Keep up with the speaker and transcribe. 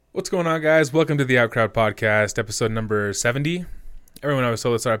What's going on, guys? Welcome to the Outcrowd Podcast, episode number 70. Everyone always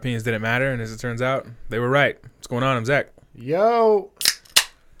told us our opinions didn't matter, and as it turns out, they were right. What's going on? I'm Zach. Yo!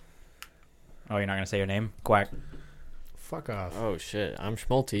 Oh, you're not going to say your name? Quack. Fuck off. Oh, shit. I'm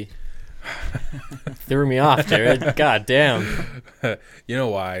Schmulty. Threw me off, Jared. God damn. You know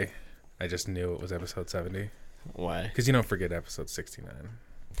why? I just knew it was episode 70. Why? Because you don't forget episode 69.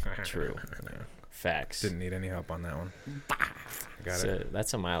 True. Facts. Didn't need any help on that one. Got it.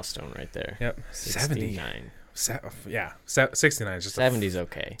 That's a milestone right there. Yep. 69. 69 is just 70's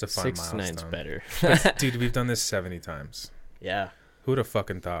okay. It's a fun 69's milestone. better. But, dude, we've done this 70 times. Yeah. Who'd have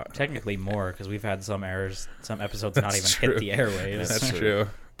fucking thought? Technically more, because we've had some errors, some episodes not even true. hit the airwaves. That's true.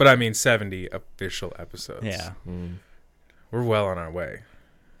 But I mean 70 official episodes. Yeah. We're well on our way.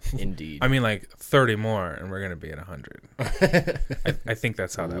 Indeed. I mean, like 30 more, and we're going to be at 100. I think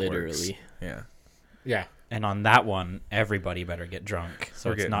that's how that works. Literally. Yeah. Yeah. And on that one, everybody better get drunk. So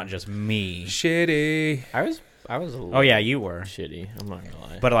We're it's getting not just me. Shitty. I was a little Oh, yeah, you were. shitty. I'm not going to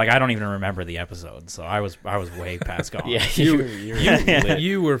lie. But, like, I don't even remember the episode, so I was way past gone. yeah, You- you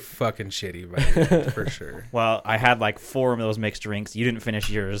You were fucking shitty, buddy, for sure. Well, I had, like, 4 of those mixed drinks. You didn't finish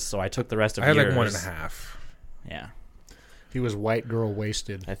yours, so I took the rest of I had yours. like 1.5. Yeah. He was white girl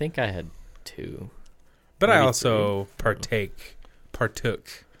wasted. I think I had 2. But I Maybe also partook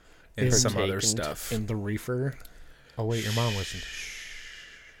in some other Partakened. stuff. In the reefer. Oh, wait, your mom listened.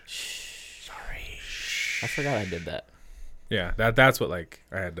 I forgot I did that. Yeah, that's what like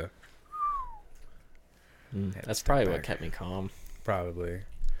I had to That's step probably back. what kept me calm. probably.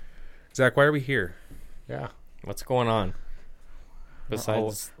 Zach, why are we here? Yeah. What's going on?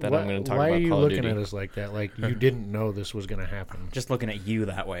 Besides that, I'm going to talk why about are you Call of looking Duty. at us like that? Like you didn't know this was going to happen. Just looking at you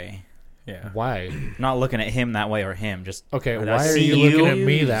that way. Yeah. Why? Not looking at him that way or him. Just Okay, I why are see you looking at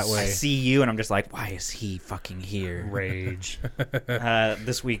me that I way? see you, and I'm just like, why is he fucking here? Rage.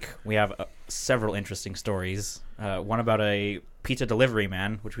 This week we have several interesting stories. One about a pizza delivery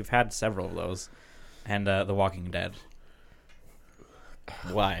man, which we've had several of those, and The Walking Dead.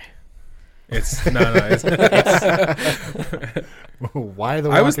 Why? It's Why the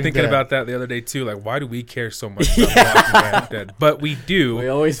I was Walking thinking Dead? about that the other day too. Like, why do we care so much about Walking Dead? But we do. We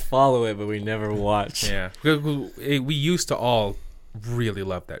always follow it, but we never watch. Yeah. We used to all really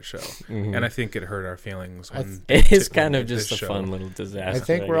love that show. And I think it hurt our feelings. When It is when kind we of did just a this show. fun little disaster. I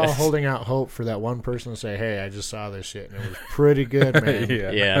think we're all guess. holding out hope for that one person to say, hey, I just saw this shit, and it was pretty good, man.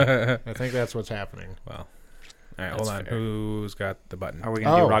 Yeah. I think that's what's happening. Well. All right, That's hold on. fair. Who's got the button? Are we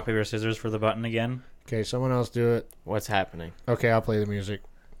gonna do Oh. rock paper scissors for the button again? Okay, someone else do it. What's happening? Okay, I'll play the music.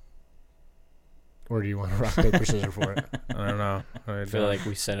 Or do you want to rock, paper, scissors for it? I don't know. I feel like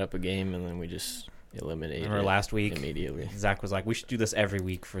we set up a game and then we just eliminate Remember it last week? immediately. Zach was like, we should do this every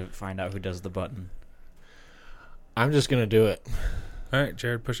week for find out who does the button. I'm just going to do it. All right,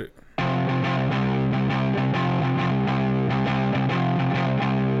 Jared, push it.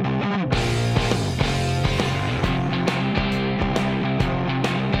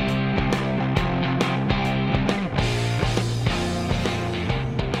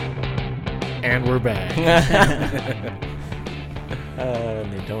 And we're back.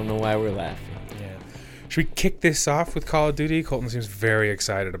 And they don't know why we're laughing. Yeah. Should we kick this off with Call of Duty? Colton seems very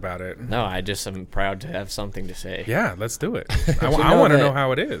excited about it. No, I just am proud to have something to say. Yeah, let's do it. I you know want to that- know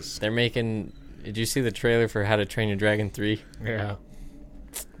how it is. They're making... Did you see the trailer for How to Train Your Dragon 3? Yeah.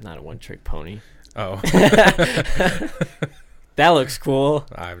 Not a one-trick pony. Oh, That looks cool.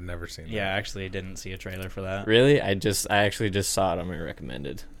 I've never seen that. Yeah, actually, I didn't see a trailer for that. Really? I actually just saw it on my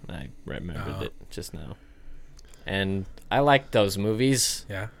recommended. I remembered Oh. it just now. And I like those movies.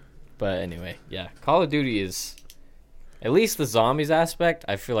 Yeah. But anyway, yeah. Call of Duty is... At least the zombies aspect,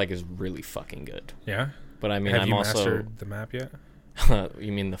 I feel like is really fucking good. Yeah. But I mean, Have I'm you also... mastered the map yet?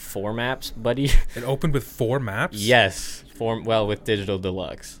 You mean the 4 maps, buddy? It opened with 4 maps? Yes. With Digital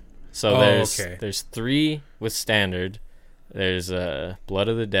Deluxe. So Oh, there's okay. there's 3 with standard. There's Blood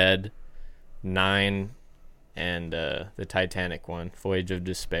of the Dead, 9, and the Titanic one, Voyage of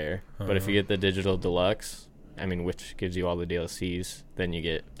Despair. But if you get the Digital Deluxe, I mean, which gives you all the DLCs, then you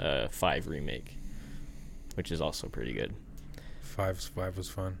get 5 Remake, which is also pretty good. 5 was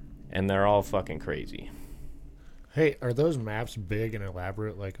fun. And they're all fucking crazy. Hey, are those maps big and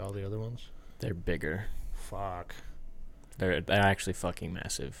elaborate like all the other ones? They're bigger. Fuck. They're actually fucking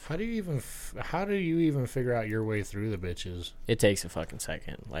massive. How do you even figure out your way through the bitches? It takes a fucking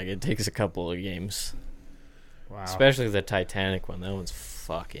second. Like, it takes a couple of games. Wow. Especially the Titanic one. That one's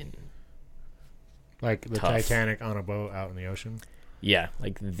fucking... Like the tough. Titanic on a boat out in the ocean. Yeah,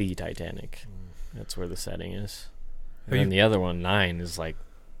 like the Titanic. That's where the setting is. Have And then you- the other one, 9, is like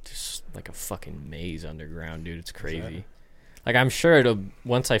just like a fucking maze underground, dude. It's crazy. Like, I'm sure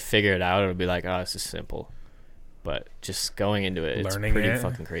once I figure it out, it'll be like, oh, this is simple. But just going into it, it's Learning pretty it.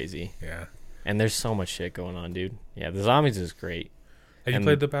 fucking crazy. Yeah. And there's so much shit going on, dude. Yeah, the zombies is great. Have you And-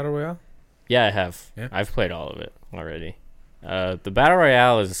 played the Battle Royale? Yeah, I have. Yeah? I've played all of it already. The Battle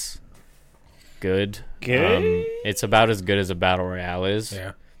Royale is good. Good? It's about as good as a Battle Royale is.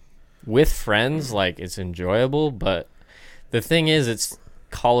 Yeah. With friends, like, it's enjoyable, but the thing is, it's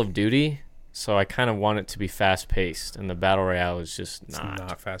Call of Duty, so I kind of want it to be fast-paced, and the Battle Royale is just It's not.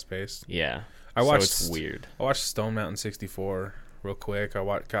 not fast paced. Yeah. I watched So it's weird. I watched Stone Mountain 64 real quick.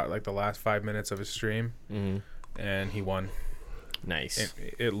 Got like the last 5 minutes of his stream, Hmm. and he won. Nice.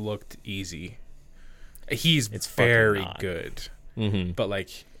 It looked easy. He's It's fucking very not. good, Mm-hmm. but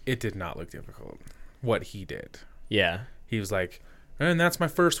like it did not look difficult. What he did, Yeah. he was like, and that's my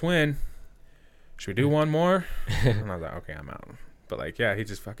first win. Should we do one more? And I was like, okay, I'm out. But like, yeah, he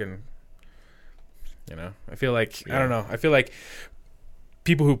just fucking, I feel like I don't know. I feel like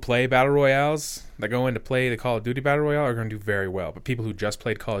people who play battle royales that go in to play the Call of Duty battle royale are going to do very well. But people who just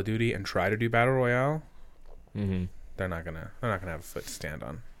played Call of Duty and try to do battle royale, Mm-hmm. they're not gonna have a foot to stand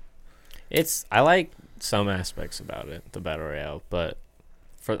on. I like some aspects about it, the Battle Royale, but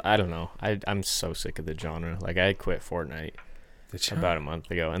I don't know. I'm so sick of the genre. Like, I quit Fortnite about a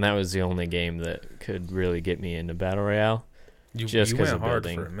month ago, and that was the only game that could really get me into Battle Royale. You just 'cause went of hard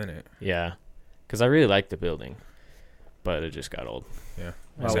building. for a minute. Yeah, because I really liked the building, but it just got old. Yeah.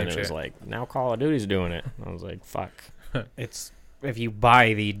 And Same then it was shit. like, now Call of Duty's doing it. I was like, fuck. It's if you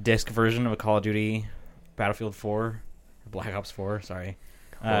buy the disc version of a Call of Duty Battlefield 4 or Black Ops 4, sorry.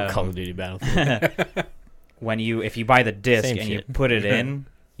 Call of Duty Battlefield. If you buy the disc Same and you shit. put it in,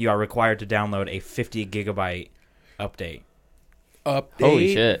 you are required to download a 50 gigabyte update Update.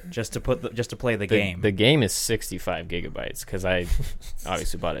 Holy shit. just to play the game. The game is 65 gigabytes because I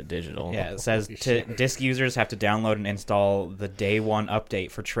obviously bought it digital. Yeah, it says disc users have to download and install the day one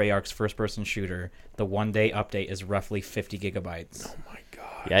update for Treyarch's first-person shooter. The one-day update is roughly 50 gigabytes. Oh my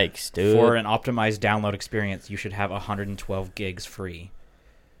god. Yikes, dude. For an optimized download experience, you should have 112 gigs free.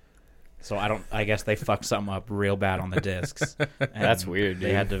 So I guess they fucked something up real bad on the discs. And That's weird, They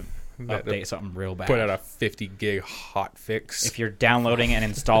dude. had to Had to update something real bad. Put out a 50 gig hot fix. If you're downloading and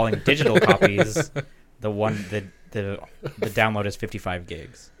installing digital copies, the download is 55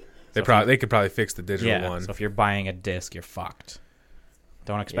 gigs. they could probably fix the digital one. So if you're buying a disc, you're fucked.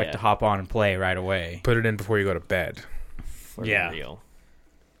 Don't expect Yeah. to hop on and play right away. Put it in before you go to bed. For Yeah. real.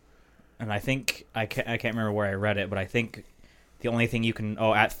 And I think I can't remember where I read it, but I think the only thing you can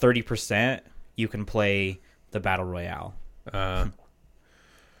at 30% you can play the battle royale.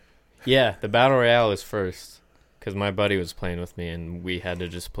 Yeah, the Battle Royale is first because my buddy was playing with me and we had to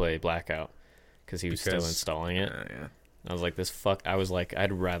just play Blackout because he was still Because- installing it. Yeah. I was like,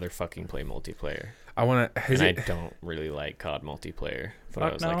 I'd rather fucking play multiplayer. I want to. And I don't really like COD multiplayer, but I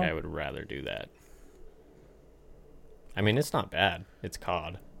Fuck was no. like, I would rather do that. I mean, it's not bad. It's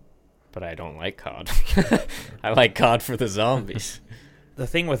COD, but I don't like COD. I like COD for the zombies. The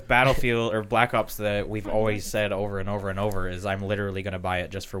thing with Battlefield or Black Ops that we've always said over and over and over is I'm literally going to buy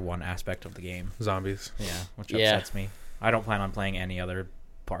it just for one aspect of the game. Zombies. Yeah, which Yeah. upsets me. I don't plan on playing any other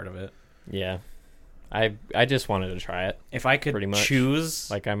part of it. Yeah, I just wanted to try it. If I could Pretty much.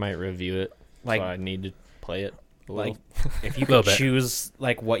 choose, Like, I might review it. like so I need to play it. A like little. if you Little could bit. choose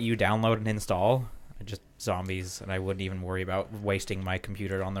like what you download and install, just zombies, and I wouldn't even worry about wasting my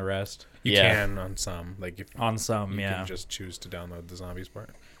computer on the rest. You Yeah. can on some. Like if On some, you yeah, can just choose to download the zombies part.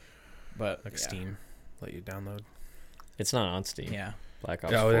 but Like yeah. Steam, let you download. It's not on Steam. Yeah, Black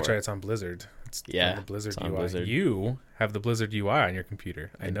Ops. Oh, that's 4. right. It's on Blizzard. It's Yeah, on the Blizzard it's on UI. Blizzard. You have the Blizzard UI on your computer.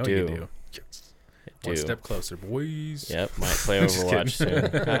 I I know do. you do. Yes. I One do. step closer, boys. Yep, might play Just Overwatch soon.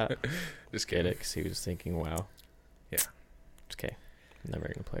 kidding. Just Get kidding. it? Because he was thinking, wow. Yeah. It's okay. I'm never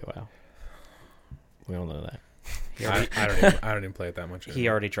gonna play WoW. We all know that. I don't even play it that much. he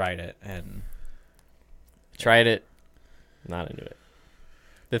anymore. already tried it, and Tried it. Not into it.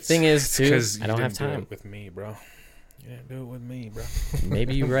 The thing is, It's too, 'cause I you don't have didn't do time. it with me, bro. You didn't do it with me, bro.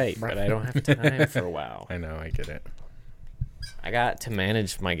 Maybe you're right, but I don't have time for WoW. I know. I get it. I got to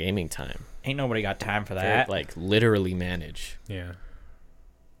manage my gaming time. ain't nobody got time for that. Like, literally manage Yeah.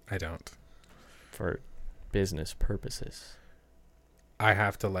 I don't. for business purposes. I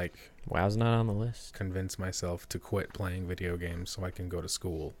have to like WoW's not on the list. convince myself to quit playing video games so I can go to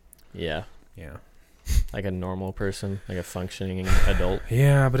school. Yeah. Yeah. Like a normal person, like a functioning adult.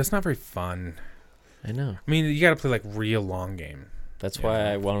 Yeah, but it's not very fun. I know. I mean, you got to play like real long game. That's Yeah. why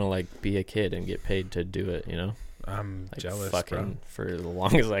I want to like be a kid and get paid to do it, you know? I'm Like jealous, fucking for as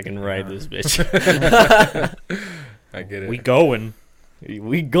long as I can ride Yeah. this bitch. bro. I get it. we going.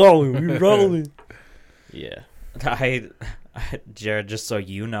 we going, we rolling. Yeah. Jared, just so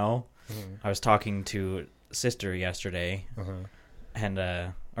you know, Mhm. I was talking to sister yesterday, Uh-huh. and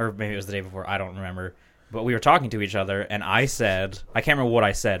or maybe it was the day before, I don't remember. But we were talking to each other, and I said, I can't remember what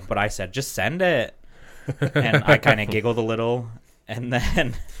I said, but I said, just send it. And I kind of giggled a little, and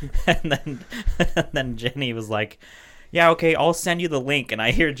then and then Jenny was like, yeah, okay, I'll send you the link. And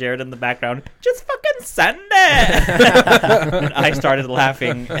I hear Jared in the background, just fucking send it. And I started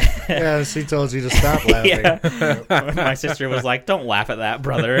laughing. Yeah, she told you to stop laughing. Yeah. My sister was like, don't laugh at that,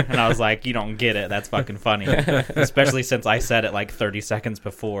 brother. And I was like, you don't get it. That's fucking funny. Especially since I said it like 30 seconds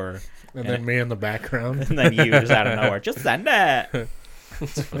before. And then me in the background. And then you just out of nowhere, just send it.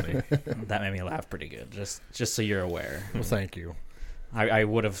 It's funny. That made me laugh pretty good. Just so you're aware. Well, thank you. I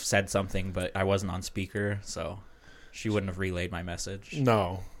would have said something, but I wasn't on speaker, so she wouldn't have relayed my message.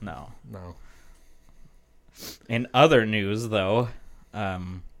 No. No. In In other news, though,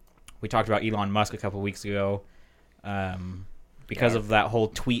 we talked about Elon Musk a couple weeks ago because of that whole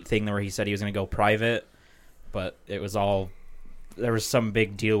tweet thing where he said he was going to go private, but it was all there was some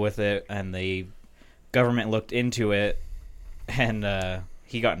big deal with it, and the government looked into it, and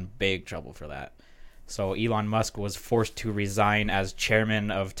he got in big trouble for that. So Elon Musk was forced to resign as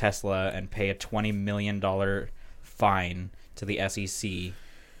chairman of Tesla and pay a $20 million fine to the SEC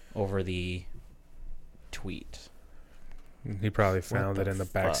over the tweet. He probably found the it in the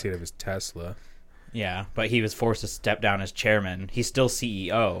fuck? backseat of his Tesla. Yeah, but he was forced to step down as chairman. He's still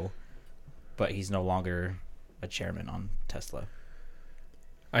CEO, but he's no longer a chairman on Tesla.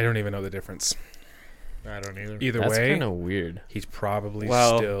 I don't even know the difference. I don't either. Either That's way, kind of weird he's probably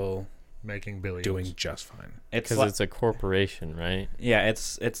Well, still Making billions. doing just fine. It's because like, it's a corporation, right? yeah,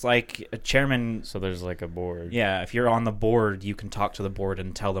 it's like a chairman. So there's like a board. Yeah, if you're on the board, you can talk to the board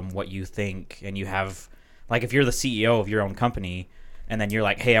and tell them what you think, and you have, like, if you're the CEO of your own company, and then you're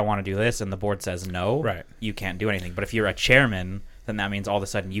like, hey, I want to do this, and the board says no, Right. you can't do anything. But if you're a chairman, then that means all of a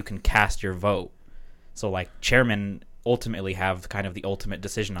sudden you can cast your vote. So, like, chairmen ultimately have kind of the ultimate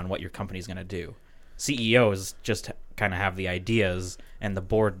decision on what your company's going to do. CEOs just kind of have the ideas, and the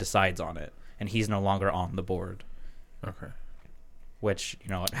board decides on it, and he's no longer on the board. Okay. Which, you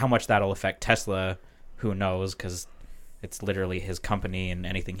know, how much that'll affect Tesla, who knows, because it's literally his company, and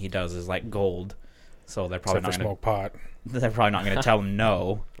anything he does is like gold. So they're probably Except for not smoke pot. going to tell him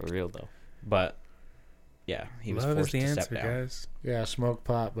no. For real though. But yeah, he was Love is forced the to answer, step down. guys. Yeah, smoke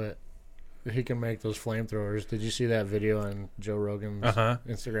pot, but he can make those flamethrowers. Did you see that video on Joe Rogan's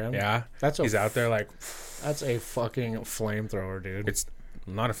Instagram? Yeah. That's He's out there like, That's a fucking flamethrower, dude. it's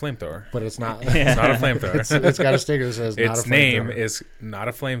not a flamethrower. But it's not. It's not a flamethrower. It's got a sticker that says not Its a name flamethrower. is not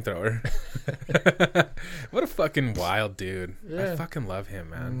a flamethrower. What a fucking wild dude. I Yeah. fucking love him,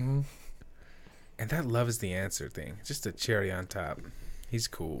 man. Mhm. And that love is the answer thing. Just a cherry on top. He's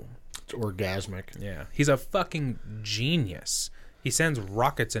cool. It's orgasmic. Yeah. He's a fucking genius. He sends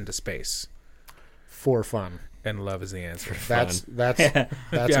rockets into space. For fun. And love is the answer. That's Yeah,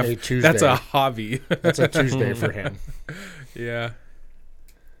 a Tuesday. That's a hobby. That's a Tuesday for him. Yeah.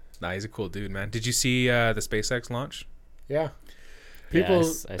 Nah, he's a cool dude, man. Did you see the SpaceX launch? Yeah. Yeah, People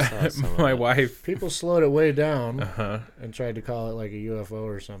I saw some of My it. wife. people slowed it way down Uh-huh. and tried to call it like a UFO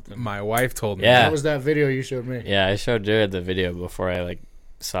or something. My wife told me. Yeah. That was that video you showed me. Yeah, I showed Jared the video before I like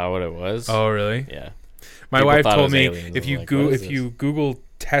saw what it was. Oh, really? Yeah. My People wife thought it told was me aliens. if I'm you like, go what is if you Google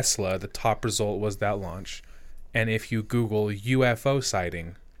Tesla, the top result was that launch, and if you Google UFO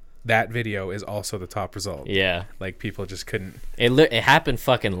sighting, that video is also the top result. Yeah. Like people just couldn't. It happened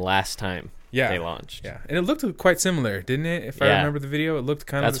fucking last time Yeah, they launched. yeah, and it looked quite similar, didn't it? If I Yeah. remember the video, it looked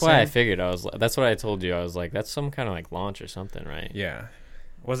kind of. That's the why I same. figured that's what I told you. I was like, that's some kind of like launch or something, right? Yeah,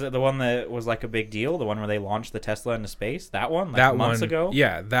 Was it the one that was like a big deal? The one where they launched the Tesla into space? That one? Like that months one ago?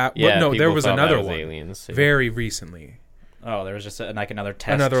 Yeah, that. Yeah. No, there people was thought that another was one aliens, too. very recently. Oh, there was just like another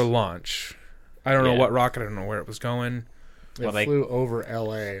test. Another launch. I don't know Yeah. what rocket. I don't know where it was going. It Well, they- flew over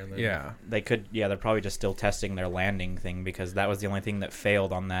LA and then Yeah, They could, yeah, they're probably just still testing their landing thing because that was the only thing that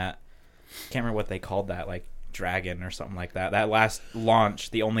failed on that. Can't remember what they called that, like Dragon or something like that. That last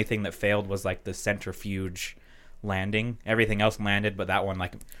launch, the only thing that failed was like the centrifuge landing. Everything else landed, but that one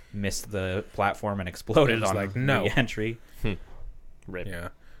like missed the platform and exploded It was on like, no. re-entry. Rip. yeah,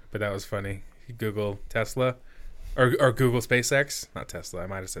 but that was funny. You Google Tesla, or Google SpaceX, not Tesla. I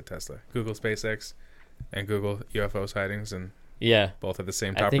might have said Tesla. Google SpaceX, and Google UFO sightings, and Yeah. both have the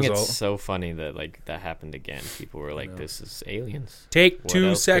same I top think result. it's so funny that like that happened again. People were like, know. "This is aliens." Take What 2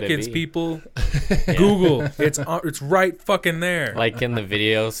 else could it seconds, be? people. Yeah. Google. It's right fucking there. Like in the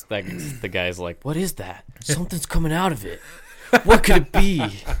videos, like the guy's like, "What is that? Something's coming out of it. What could it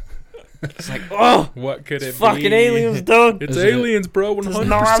be?" It's like, oh, What could it fucking be? aliens, dog. It's Is it- aliens, bro. 100%. There's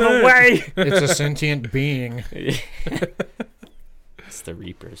no other way. It's a sentient being. It's the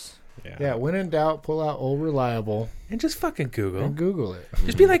Reapers. Yeah, when in doubt, pull out old reliable And just fucking Google. and Google it.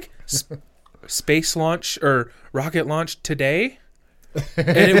 Just be like, space launch or rocket launch today,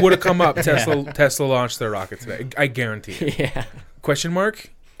 and it would have come up. Tesla launched their rocket today. I guarantee it. Yeah. Question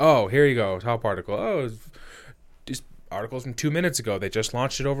mark? Oh, here you go. Top article. Oh, this article's from 2 minutes ago. They just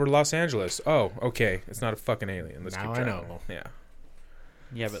launched it over Los Angeles. Oh, okay. It's not a fucking alien. Let's Now keep I driving. know. Yeah,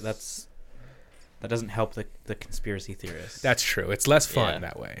 Yeah, but that doesn't help the conspiracy theorists. that's true. It's less fun Yeah.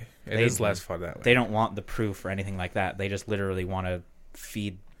 that way. They- It is less fun that way. They don't want the proof or anything like that. They just literally want to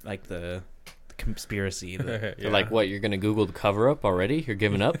feed like the conspiracy. Yeah. They're like, what? You're gonna Google the cover up already? You're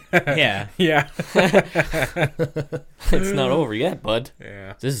giving up? Yeah. Yeah. It's not over yet, bud.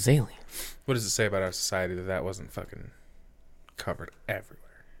 Yeah. This is alien. What does it say about our society that wasn't fucking covered everywhere?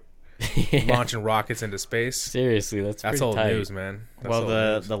 Yeah. Launching rockets into space. Seriously, that's That's pretty old tight. news, man. That's Well, old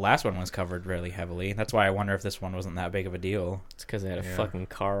the news. the last one was covered really heavily. That's why I wonder if this one wasn't that big of a deal. It's because they had a Yeah. fucking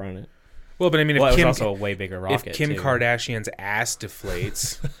car on it. Well, but I mean, if Well, it Kim, was also a way bigger rocket. if Kim too. Kardashian's ass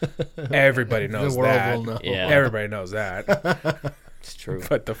deflates, everybody knows the world that. will know. Yeah. Everybody knows that. It's true.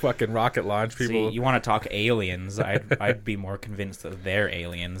 But the fucking rocket launch people, See, you want to talk aliens? I'd be more convinced that they're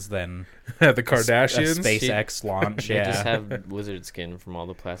aliens than the a Kardashians. SpaceX launch. They just Yeah, have lizard skin from all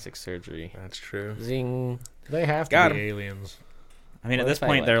the plastic surgery. That's true. Zing. They have to Got be 'em. aliens. I mean, at What this if I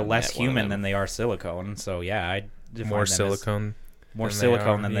point, like they're met less one of human them? than they are silicone. So yeah, I'd define More them as silicone. more than they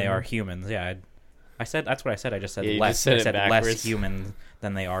silicone are than they are human. humans. Yeah, I said that's what I said. I just said Yeah, you less. just said I it said less backwards. human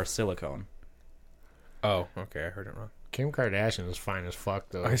than they are silicone. Oh, okay. I heard it wrong. Kim Kardashian is fine as fuck,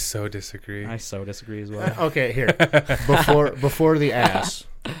 though. I so disagree. I so disagree as well. Okay, here. Before the ass.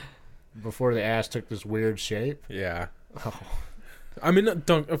 Before the ass took this weird shape. Yeah. Oh. I mean,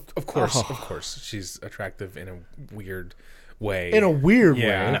 don't. Of course, Oh. of course, she's attractive in a weird way. In a weird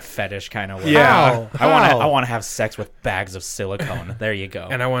Yeah. In way. a fetish kind of way. Yeah. How? I want to have sex with bags of silicone. There you go.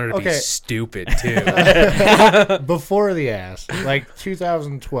 and I want her to be Okay. stupid too. Before the ass. Like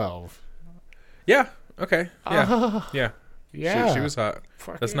 2012. Yeah. Okay. Yeah. Ah, Yeah. yeah. She was hot.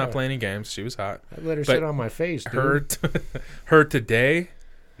 Fuck Let's yeah. not play any games. She was hot. I let her But sit on my face, dude. Her, her today,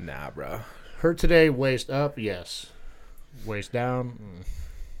 nah, bro. Her today, waist up, yes. Waist down,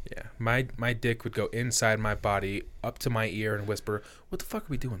 Yeah, my dick would go inside my body, up to my ear, and whisper, "What the fuck are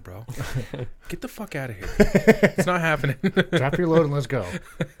we doing, bro? Get the fuck out of here! It's not happening." drop your load and let's go.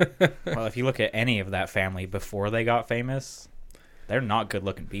 Well, if you look at any of that family before they got famous, they're not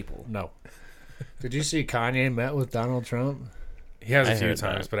good-looking people. No. Did you see Kanye met with Donald Trump? He has I a few heard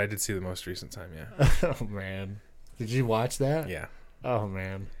times, that. but I did see the most recent time. Yeah, Oh, man. Did you watch that? yeah, Oh,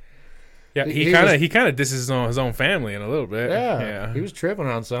 man. yeah. He He kind was- of disses his own family in a little bit. Yeah. He was tripping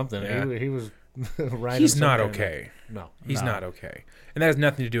on something. Yeah. He was right. He's not okay. No. He's no. not okay, and that has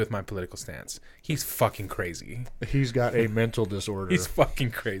nothing to do with my political stance. He's fucking crazy. He's got a mental disorder. He's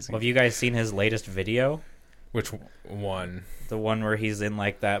fucking crazy. Well, have you guys seen his latest video? Which one? The one where he's in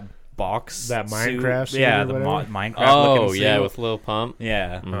like that box, That suit? Minecraft suit yeah, or the whatever? Minecraft. Oh, looking yeah, suit. with Lil Pump.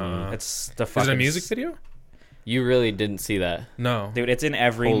 Yeah, Mhm. it's the Is fucking it a music video? You really didn't see that. No. dude. It's in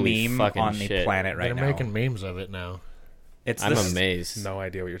every Holy meme fucking on the shit. planet right They're now. making memes of it now. It's I'm this, amazed. No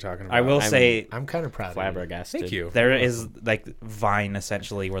idea what you're talking about. I will I'm say I'm kind of proud of you. Flabbergasted. Thank you. there is like Vine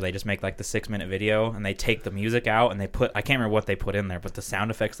essentially where they just make like the 6-minute video and they take the music out and they put I can't remember what they put in there, but the sound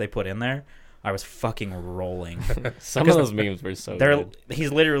effects they put in there, I was fucking rolling. Some of those memes were so They're good.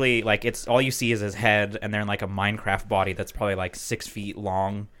 he's literally like it's all you see is his head and they're in like a Minecraft body that's probably like 6 feet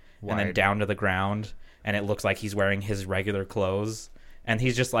long and then Wide. down to the ground and it looks like he's wearing his regular clothes and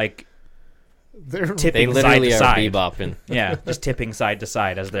he's just like They're They tipping literally side to are side. bebopping. Yeah, just tipping side to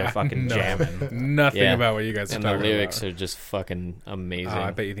side as they're fucking No. jamming. Nothing Yeah. about what you guys are And the talking lyrics about. are just fucking amazing. I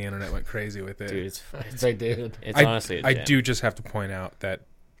bet you the internet went crazy with it. Dude, it's they did. honestly a I gem. do just have to point out that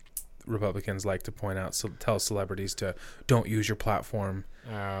Republicans like to point out, tell celebrities to don't use your platform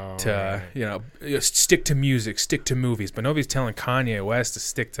Oh, to, right. stick to music, stick to movies. But nobody's telling Kanye West to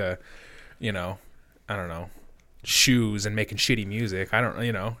stick to, I don't know, shoes and making shitty music. I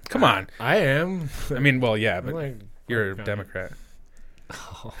don't, come on. I am. I mean, well, yeah, I'm but like, you're a Kanye. Democrat.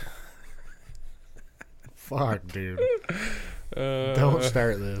 fuck, dude. Uh, Don't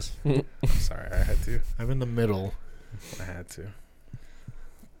start this. Sorry, I had to. I'm in the middle. I had to.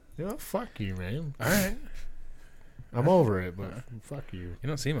 You know, fuck you, man. All right. I'm over it, but fuck you. You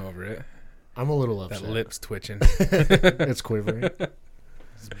don't seem over it. I'm a little That upset. lip's twitching. It's quivering.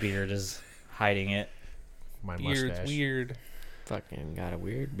 His beard is hiding it. My Beard's mustache. weird. Fucking got a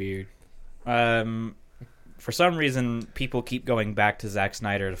weird beard. For some reason, people keep going back to Zack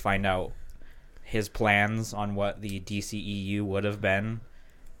Snyder to find out his plans on what the DCEU would have been,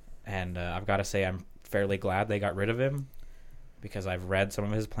 and I've got to say I'm fairly glad they got rid of him, because I've read some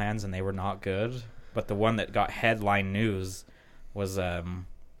of his plans and they were not good. But the one that got headline news was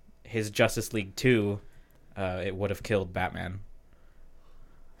his Justice League 2. It would have killed Batman.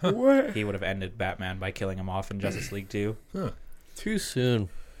 What? He would have ended Batman by killing him off in Justice League 2. Huh. Too soon.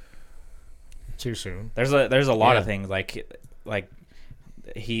 Too soon. There's a lot of Yeah. things like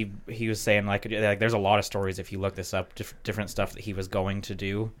he was saying like there's a lot of stories if you look this up, different stuff that he was going to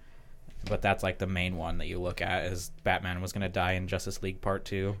do, but that's like the main one that you look at is Batman was going to die in Justice League Part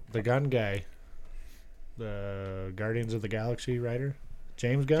 2. The Gunn guy, the Guardians of the Galaxy writer,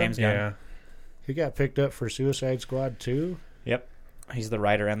 James Gunn. James Gunn. Yeah. He got picked up for Suicide Squad 2, Yep. He's the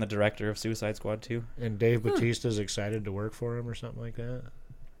writer and the director of Suicide Squad 2. and Dave Bautista's excited to work for him or something like that.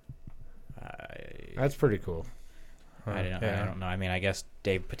 That's pretty cool. I don't know. I mean, I guess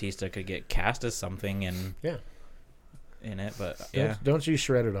Dave Bautista could get cast as something in it, but yeah. Don't you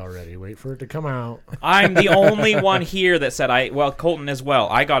shred it already. Wait for it to come out. I'm the only one here that said Colton as well.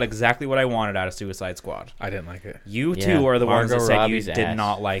 I got exactly what I wanted out of Suicide Squad. I didn't like it. You Yeah, two are the ones that Margot said Robbie's you did ass.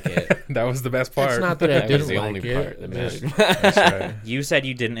 not like it. That was the best part. It's not that I That was didn't the like only it. part that Just- mattered. That's right. You said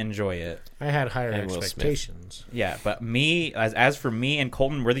you didn't enjoy it. I had higher And Will Smith. expectations. Yeah, but me, as for me and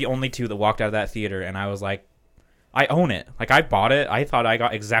Colton, we're the only two that walked out of that theater, and I was like, I own it. Like, I bought it. I thought I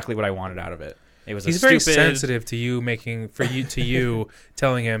got exactly what I wanted out of it. It was He's a very stupid, sensitive to you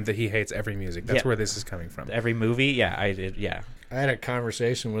telling him that he hates every music. That's Yeah. where this is coming from. every movie. Yeah, I did. Yeah, I had a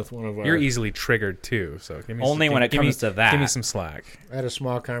conversation with one of our. You're easily triggered too, so give me only when it comes to that. Give me some slack. I had a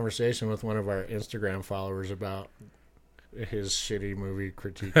small conversation with one of our Instagram followers about his shitty movie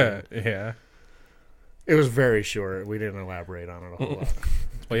critique. Yeah. It was very short. We didn't elaborate on it a whole lot.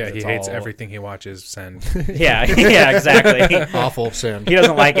 Well, yeah, he It's hates all- everything he watches. Send. Yeah, yeah, exactly. Awful sin. He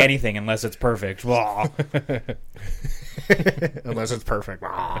doesn't like anything unless it's perfect. Blah, Unless it's perfect.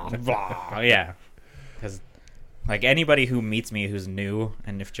 blah. Yeah, because like anybody who meets me who's new,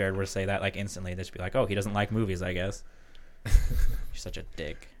 and if Jared were to say that, like instantly, they'd just be like, "Oh, he doesn't like movies, I guess." You're such a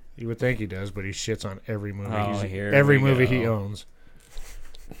dick. You would think he does, but he shits on every movie. Oh, here every we movie go. he owns.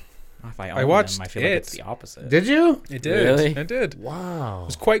 If I, I own watched them, I feel like it's it. the opposite. Did you? It did. Really? It did. It Wow.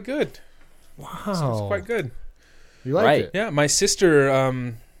 was quite good. Wow. It was quite good. You liked Right. it? Yeah, my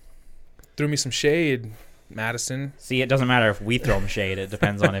sister threw me some shade. Madison. See, it doesn't matter if we throw him shade. It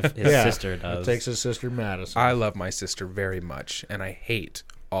depends on if his Yeah. sister It does. takes his sister Madison. I love my sister very much, and I hate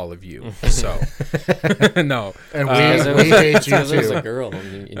all of you. So, no. and Uh, we hate you Because it was a too. girl,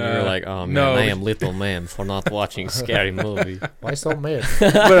 and you were like, "Oh man, no. I am little man for not watching scary movie." Why so mad?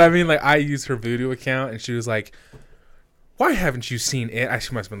 But I mean, like, I used her Voodoo account, and she was like, "Why haven't you seen it?"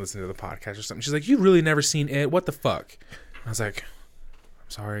 She must have been listening to the podcast or something. She's like, "You really never seen it? What the fuck?" I was like, "I'm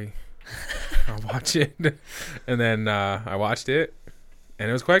sorry, I'll watch it." And then I watched it, and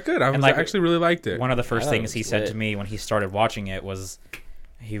it was quite good. I actually really liked it. One of the first I thought it things was he said lit. to me when he started watching it was,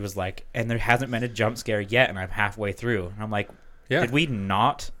 he was like, "And there hasn't been a jump scare yet, and I'm halfway through." And I'm like, Yeah. did we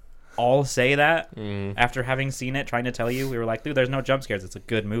not all say that Mm. after having seen it, trying to tell you? We were like, dude, there's no jump scares. It's a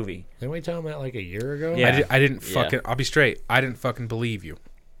good movie. Didn't we tell him that like a year ago? Yeah. I didn't Yeah. fucking. I'll be straight. I didn't fucking believe you.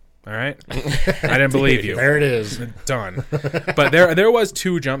 All right, I didn't believe you. There it is. Done. But there was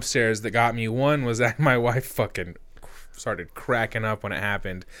 2 jump scares that got me. One was that my wife fucking started cracking up when it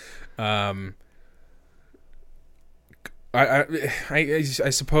happened. I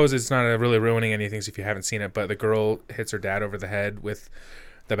suppose it's not really ruining anything if you haven't seen it, but the girl hits her dad over the head with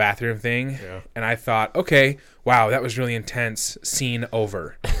the bathroom thing. Yeah. And I thought, okay, wow, that was really intense. Scene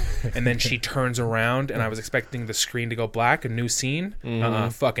over. And then she turns around, and I was expecting the screen to go black, a new scene.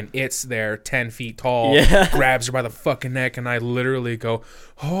 Fucking It's there, 10 feet tall, Yeah. grabs her by the fucking neck, and I literally go,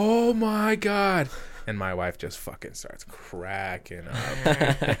 oh my God. And my wife just fucking starts cracking up.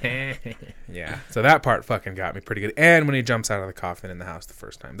 Yeah. So that part fucking got me pretty good. And when he jumps out of the coffin in the house the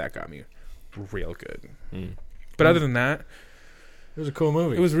first time, that got me real good. Mm. But other than that, It was a cool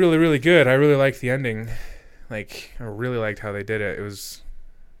movie. it was really, really good. I really liked the ending. Like, I really liked how they did it.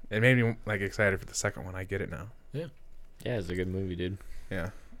 It made me like excited for the second one. I get it now. Yeah, it's a good movie, dude.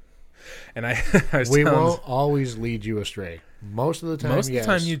 Yeah. And I was we telling- won't always lead you astray. Most of the time, most of the yes.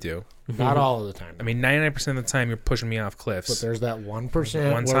 time you do. Not all of the time. I mean, 99% of the time you're pushing me off but cliffs. there's that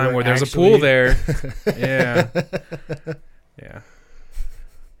 1%. One time where we're there's a actually- pool there. Yeah. Yeah.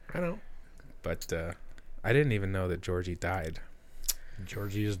 I know. But I didn't even know that Georgie died.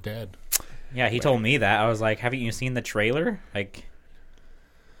 Georgie is dead. Yeah, he told me that. I was like, haven't you seen the trailer? Like,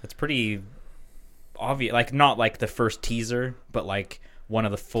 it's pretty obvious. Like, not like the first teaser, but like one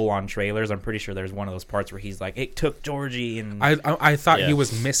of the full-on trailers, I'm pretty sure there's one of those parts where he's like, "It took Georgie," and I thought Yeah. he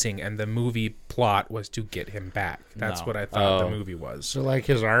was missing, and the movie plot was to get him back. That's No. what I thought the Oh. movie was. So like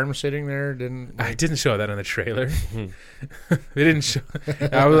his arm sitting there didn't. I didn't show that in the trailer. They didn't show.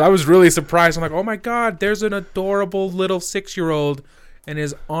 I was really surprised. I'm like, oh my god, there's an adorable little 6-year-old, and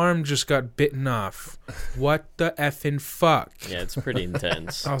his arm just got bitten off. What the effing fuck? Yeah, it's pretty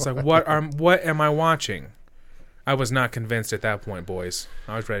intense. I was like, what am I watching? I was not convinced at that point, boys.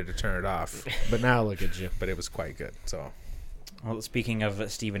 I was ready to turn it off, But now look at you. but it was quite good. So well, speaking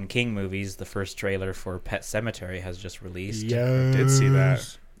of Stephen King movies, the first trailer for Pet Sematary has just released. Yeah, did see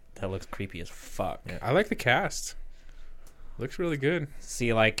that. That looks creepy as fuck. yeah, I like the cast. Looks really good.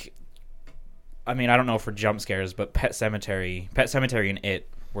 See, like, I mean, I don't know for jump scares, but Pet Sematary and It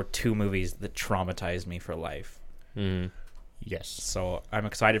were two movies that traumatized me for life. Mhm. Yes. So I'm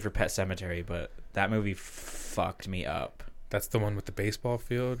excited for Pet Sematary, but that movie fucked me up. That's the one with the baseball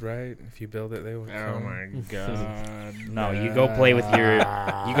field, right? If you build it, they will. Oh come. my god. No, you go play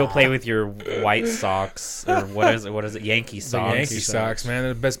with your White Sox or what is it? Yankee The Sox. Yankee Sox, man.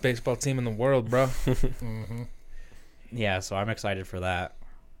 They're the best baseball team in the world, bro. Mm-hmm. Yeah, so I'm excited for that.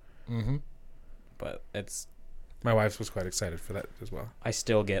 Mm-hmm. But My wife was quite excited for that as well. I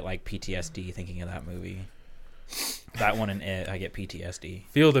still get like PTSD thinking of that movie. That one and It, I get PTSD.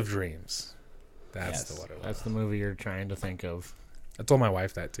 Field of Dreams. That's Yes. the what it was. That's the movie you're trying to think of. I told my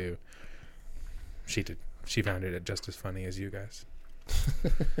wife that too. She did. She found it just as funny as you guys.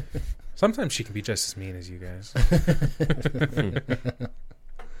 Sometimes she can be just as mean as you guys.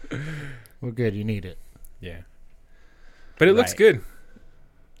 Well, good. You need it. Yeah. But it looks Right.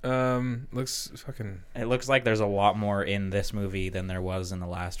 good. Looks fucking. It looks like there's a lot more in this movie than there was in the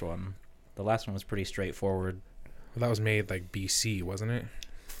last one. The last one was pretty straightforward Well, that was made like BC, wasn't it?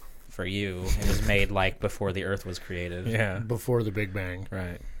 for you. It was made like before the Earth was created. Yeah. Before the Big Bang.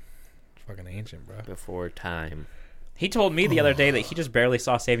 Right. Fucking ancient, bro. Before time. He told me the other day that he just barely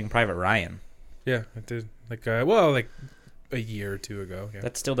saw Saving Private Ryan. Yeah, it did. Like, like a year or two ago. Yeah.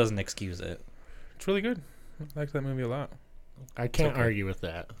 That still doesn't excuse it. It's really good. I like that movie a lot. I can't okay. argue with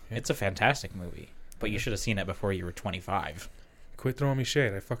that. Yeah. It's a fantastic movie, but you should have seen it before you were 25. Quit throwing me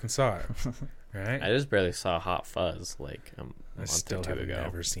shade. I fucking saw it. Right? I just barely saw Hot Fuzz like a I month still or two have ago.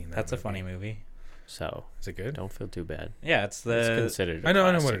 never seen that. That's a funny movie. So Is it good? don't feel too bad. Yeah, it's It's the considered. I know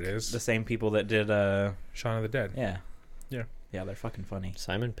what classic. it is. the same people that did Shaun of the Dead. yeah. Yeah. Yeah, they're fucking funny.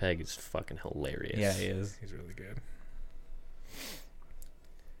 Simon Pegg is fucking hilarious. Yeah, he is. He's really good.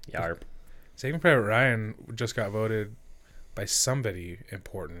 Yarp. Saving Private Ryan just got voted by somebody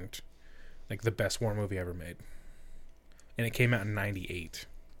important, like the best war movie ever made, and it came out in '98.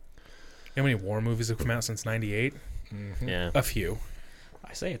 You know how many war movies have come out since '98? Mm-hmm. Yeah. A few.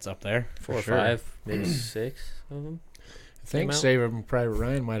 I say it's up there. 4 or sure. 5, maybe 6 of them. I think Came out? Saving Private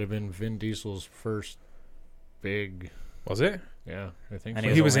Ryan might have been Vin Diesel's first big. Was it? Yeah, I think And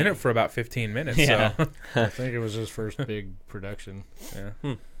so. He was in only- it for about 15 minutes. Yeah. So. I think it was his first big production.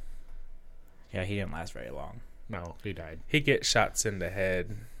 Yeah. Yeah, he didn't last very long. No, he died. He gets shots in the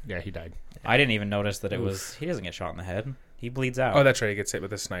head. Yeah, he died. I didn't even notice that it Oof. was. He doesn't get shot in the head. He bleeds out. Oh, that's right. He gets hit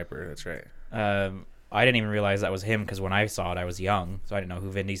with a sniper. That's right. I didn't even realize that was him because when I saw it, I was young, so I didn't know who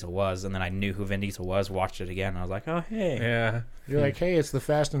Vin Diesel was. And then I knew who Vin Diesel was. Watched it again, and I was like, "Oh, hey, Yeah. You're like, hey, it's the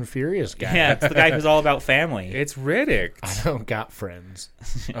Fast and Furious guy. yeah, it's the guy who's all about family." It's Riddick. I don't got friends.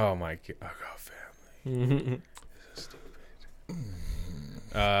 Oh my god. Oh, God, family.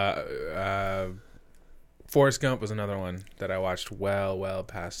 Forrest Gump was another one that I watched well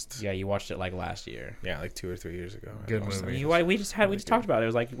past. Yeah, you watched it like last year. Yeah, like 2 or 3 years ago. I Good watched movie. that. We just talked about it. It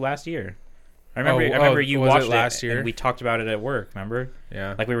was like last year. I Oh, remember you was it watched last year? and we talked about it at work. Remember?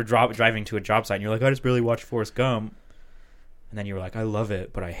 Yeah. Like we were driving to a job site, and you're like, "I just barely watched Forrest Gump," and then you were like, "I love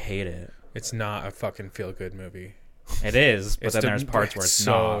it, but I hate it." It's not a fucking feel good movie. It is, but then there's parts where it's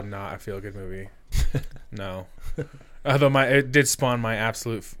so not. a feel good movie. No. Although it did spawn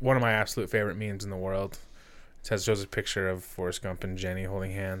one of my absolute favorite memes in the world. It shows a picture of Forrest Gump and Jenny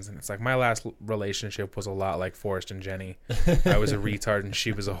holding hands, and it's like, my last relationship was a lot like Forrest and Jenny. I was a retard and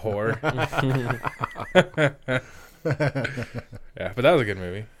she was a whore. Yeah, but that was a good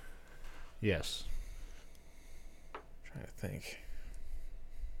movie. Yes. Trying to think.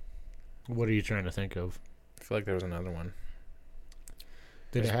 What are you trying to think of? I feel like there was another one.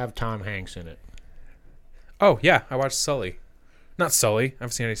 Did it have Tom Hanks in it? Oh yeah, I watched Sully. Not Sully.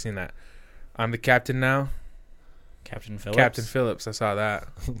 I've already seen that. I'm the captain now. Captain Phillips. Captain Phillips. I saw that.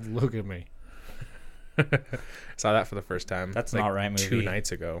 Look at me. Saw that for the first time. That's like not right movie. 2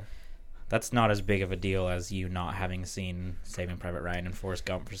 nights ago. That's not as big of a deal as you not having seen Saving Private Ryan and Forrest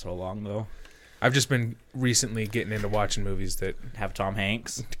Gump for so long, though. I've just been recently getting into watching movies that Have Tom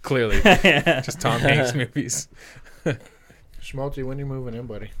Hanks. clearly just Tom Hanks movies. Schmaltzy, when you moving in,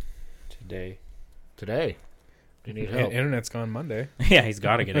 buddy? Today. Today. Do you need help? Internet's gone Monday. Yeah, he's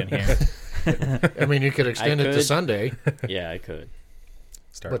got to get in here. I mean, you could extend it to could. Sunday, Yeah, I could.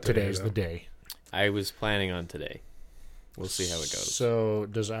 Start but today, today's though. the day. I was planning on today. We'll see how it goes. So,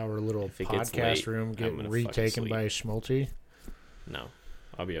 does our little If it gets podcast late, room get I'm gonna retaken fucking by Schmaltzy? No,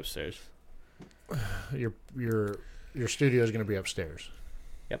 I'll be upstairs. Your studio is going to be upstairs.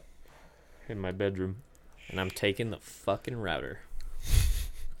 In my bedroom. And I'm taking the fucking router.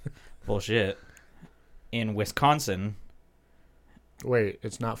 Bullshit. In Wisconsin, Wait,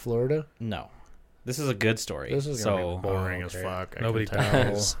 it's not Florida? no. This is a good story. This is going to so, be boring as okay. fuck. I Nobody can tell.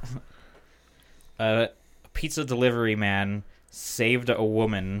 does. a pizza delivery man saved a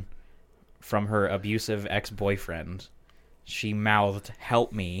woman from her abusive ex-boyfriend. She mouthed,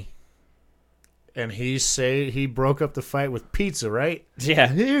 "Help me." And he broke up the fight with pizza, right? Yeah.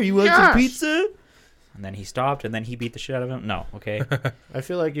 Here, you want Yes. some pizza? And then he stopped, and then he beat the shit out of him. No, okay. I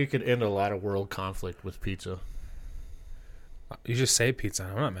feel like you could end a lot of world conflict with pizza. You just say pizza.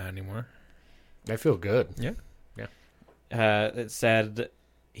 I'm not mad anymore. I feel good. It said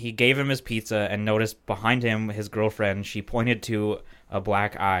he gave him his pizza and noticed behind him his girlfriend. She pointed to a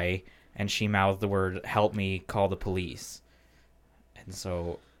black eye, and she mouthed the word, "Help me, call the police." And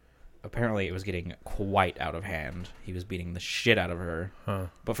so apparently it was getting quite out of hand. He was beating the shit out of her. Huh.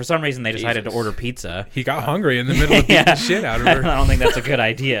 But for some reason they decided Jesus. to order pizza. He got hungry in the middle of beating Yeah. the shit out of her. I don't think that's a good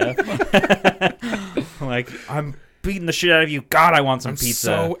idea. Like, I'm beating the shit out of you. God, I want some I'm pizza.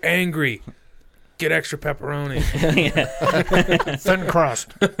 so angry. Get extra pepperoni. Thin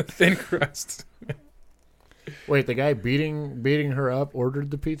crust. Thin crust. Wait, the guy beating her up ordered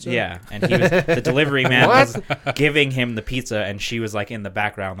the pizza? Yeah, and he was the delivery man What? was giving him the pizza, and she was like in the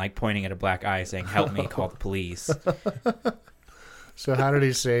background, like pointing at a black eye, saying, "Help me, call the police." So how did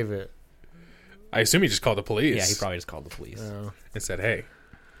he save it? I assume he just called the police. Yeah, he probably just called the police. and said, "Hey,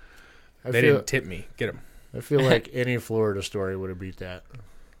 I they feel didn't tip me. Get him." I feel like any Florida story would have beat that.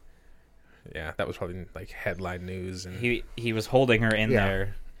 Yeah, that was probably like headline news. And He was holding her in Yeah.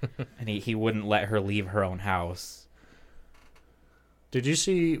 there, and he wouldn't let her leave her own house. Did you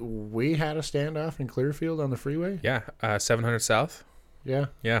see we had a standoff in Clearfield on the freeway? yeah, 700 South. Yeah.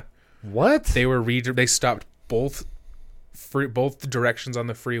 Yeah, What? they stopped both directions on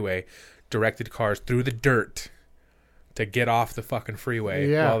the freeway, directed cars through the dirt to get off the fucking freeway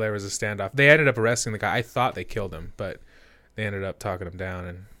Yeah. while there was a standoff. They ended up arresting the guy. I thought they killed him, but they ended up talking him down.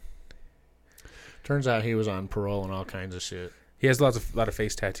 And Turns out he was on parole and all kinds of shit. he has a lot of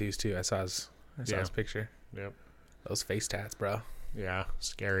face tattoos too. I saw his Yeah. picture. Yep. Those face tats, bro. Yeah.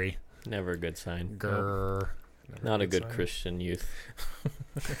 Scary. Never a good sign. Grr. Never Not a good sign. Christian youth.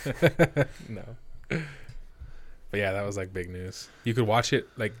 No. But yeah, that was like big news. You could watch it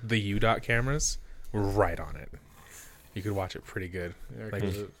like the UDOT cameras were right on it. You could watch it pretty good. Yeah, Like-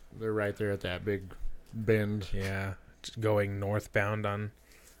 'cause they're right there at that big bend. Yeah, just going northbound on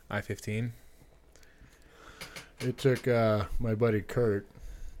I-15. It took my buddy Kurt.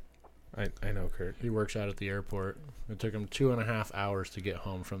 I know, Kurt. He works out at the airport. It took him 2.5 hours to get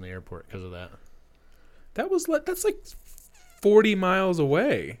home from the airport because of that. That's like 40 miles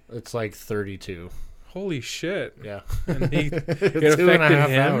away. It's like 32. Holy shit! Yeah. And he, it 2.5 affected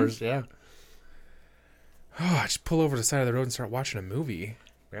him. hours. Yeah. Oh, I just pull over to the side of the road and start watching a movie.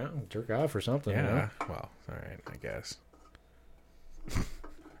 Yeah. Jerk off or something. Yeah. You know? Well, all right, I guess.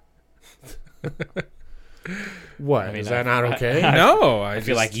 What? I mean, Is that not okay? No, I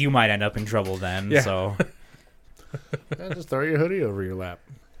feel like you might end up in trouble then. Yeah. So Yeah, just throw your hoodie over your lap.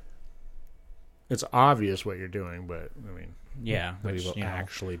 It's obvious what you're doing, but I mean, yeah, nobody which, will you know,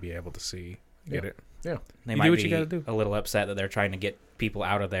 actually be able to see. Get it? they You might do what be you gotta do. a little upset that they're trying to get people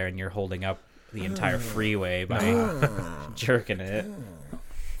out of there, and you're holding up the entire freeway by jerking it.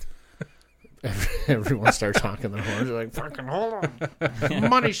 everyone starts honking their horns. They're like, "Fucking hold on,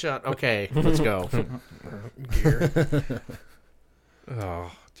 money shot." Okay, let's go. Gear.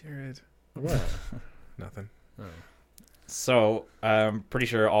 Oh, Jared. What? Nothing. So I'm pretty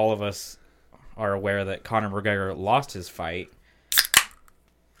sure all of us are aware that Conor McGregor lost his fight,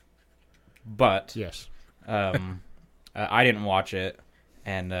 but Yes. I didn't watch it,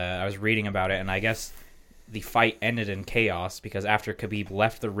 and I was reading about it, and I guess the fight ended in chaos because after Khabib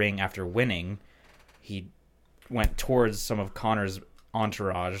left the ring after winning, he went towards some of Conor's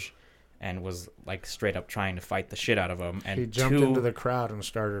entourage and was like straight up trying to fight the shit out of him. And He jumped into the crowd and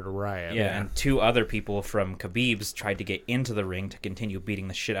started a riot. yeah, and two other people from Khabib's tried to get into the ring to continue beating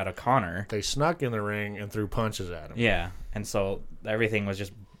the shit out of Conor. They snuck in the ring and threw punches at him. Yeah, and so everything was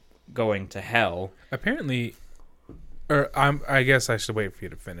just going to hell. Apparently, I guess I should wait for you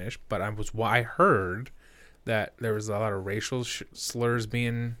to finish. But I heard that there was a lot of racial slurs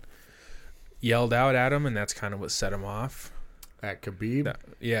being yelled out at him, and that's kind of what set him off. At Khabib?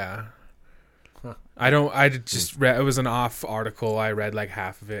 Yeah. Huh. I just read, it was an off article. I read like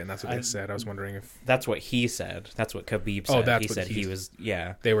half of it, and that's what they said. I was wondering if That's what he said. That's what Khabib said. that's he what said he was,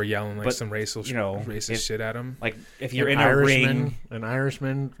 they were yelling like But, some racist if- shit at him. like if you're in a ring. An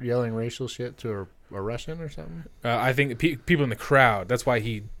Irishman yelling racial shit to a Russian or something? I think the people in the crowd. That's why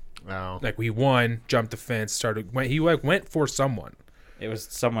he Oh. he won, jumped the fence, he went for someone. It was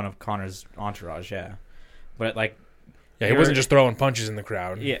someone of Connor's entourage, yeah. But like, Yeah, he wasn't just throwing punches in the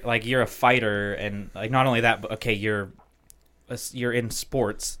crowd. yeah, like you're a fighter, and like not only that, but okay, you're in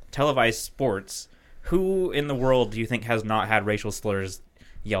sports, televised sports. Who in the world do you think has not had racial slurs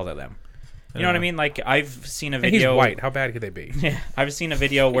yelled at them? You know what I mean? Like I've seen a And video. he's white. How bad could they be? Yeah, I've seen a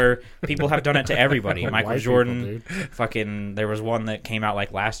video where people have done it to everybody. Michael White Jordan, people, fucking. There was one that came out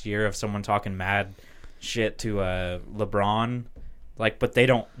like last year of someone talking mad shit to LeBron, like, but they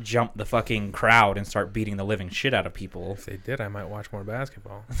don't jump the fucking crowd and start beating the living shit out of people. If they did, I might watch more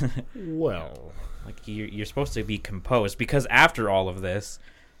basketball. Well, Like you're supposed to be composed because after all of this,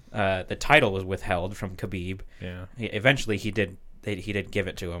 the title was withheld from Khabib. Yeah. Eventually, he did give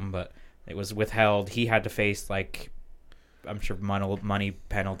it to him, but it was withheld. He had to face like, I'm sure money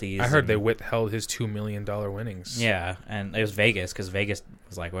penalties. I heard and- they withheld his $2 million winnings. Yeah, and it was Vegas because Vegas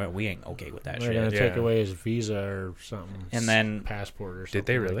was like, well, we ain't okay with that they're going shit. to take Yeah. away his visa or something. And then- passport or something. Did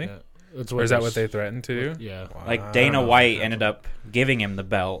they really? Like that. That's Or is that they what they threatened to do? Yeah. Wow. Like Dana White ended up giving him the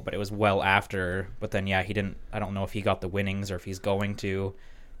belt, but it was well after. But then, yeah, he didn't. I don't know if he got the winnings or if he's going to.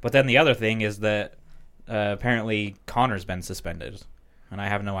 But then the other thing is that apparently Connor's been suspended, and I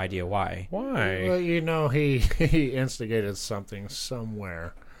have no idea why. Why? Well, you know, he instigated something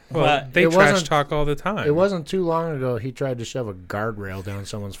somewhere. Well, But they it trash wasn't- talk all the time. It wasn't too long ago he tried to shove a guardrail down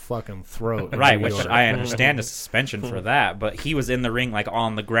someone's fucking throat. in Right, New which York. I understand a suspension for that, but he was in the ring like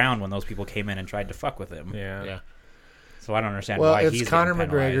on the ground when those people came in and tried to fuck with him. Yeah. Yeah. So I don't understand Well, why it's he's Conor getting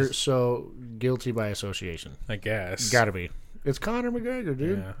McGregor, penalized. so guilty by association. I guess. Gotta be. It's Conor McGregor,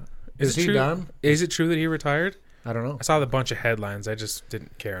 dude. Yeah. Is it he true? done? Is it true that he retired? I don't know. I saw the bunch of headlines. I just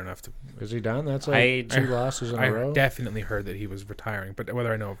didn't care enough to. Is he done? That's I- like two losses in I a row. definitely heard that he was retiring, but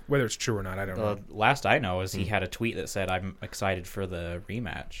whether it's true or not, I don't know. Last I know is he had a tweet that said, "I'm excited for the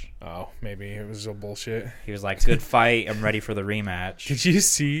rematch." Oh, maybe it was all bullshit. He was like, "Good fight. I'm ready for the rematch." Did you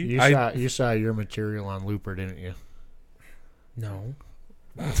see? You saw your material on Looper, didn't you? No.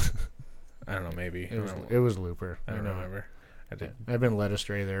 I don't know. Maybe It was Looper. I don't remember. I did I've been led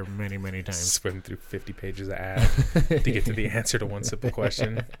astray there many, many times. swim through 50 pages of ad to get to the answer to one simple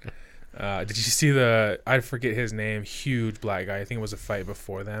question. Did you see I forget his name, huge black guy. I think it was a fight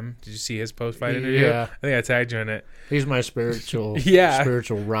before them. Did you see his post-fight interview? Yeah. I think I tagged you in it. He's my spiritual, Yeah.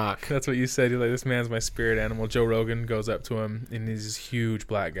 spiritual rock. That's what you said. You're like, this man's my spirit animal. Joe Rogan goes up to him, and he's this huge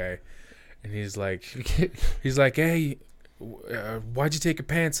black guy. And he's like, hey, why'd you take your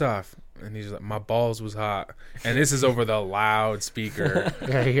pants off? And he's like, my balls was hot. And this is over the loudspeaker.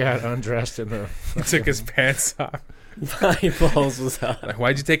 Yeah, he got undressed in the. He took his pants off. My balls was hot. Like,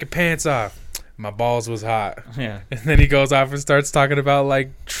 why'd you take your pants off? My balls was hot. Yeah. And then he goes off and starts talking about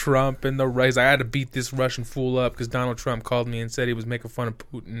like Trump and the race. I had to beat this Russian fool up because Donald Trump called me and said he was making fun of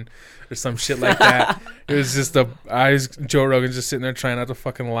Putin or some shit like that. It was just Joe Rogan's just sitting there trying not to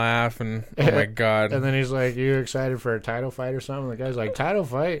fucking laugh, and oh my god. And then he's like, "You excited for a title fight or something?" The guy's like, "Title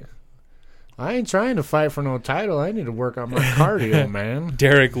fight? I ain't trying to fight for no title. I need to work on my cardio, man."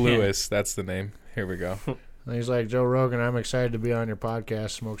 Derek Lewis, that's the name. Here we go. And he's like, "Joe Rogan, I'm excited to be on your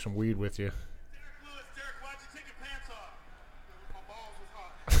podcast, smoke some weed with you." Derek, why'd you take your pants off? My balls was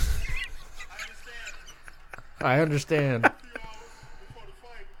hot. I understand. I understand. 3 hours before the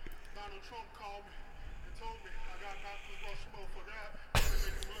fight, Donald Trump called me and told me I got knocked this Russian motherfucker out to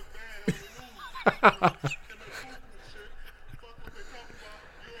make him look bad on the news.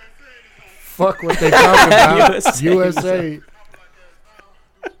 Fuck what they talking about. USA. USA.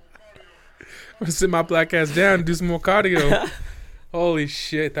 I'm gonna sit my black ass down and do some more cardio. Holy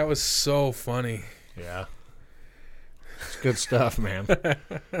shit, that was so funny. Yeah. It's good stuff, man.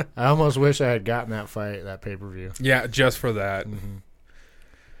 I almost wish I had gotten that fight, that pay-per-view. Yeah, just for that.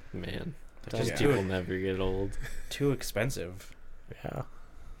 Man, Just those do people it. never get old. Too expensive. Yeah.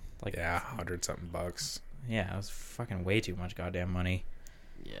 Like, Yeah, $100-something bucks. yeah, it was fucking way too much goddamn money.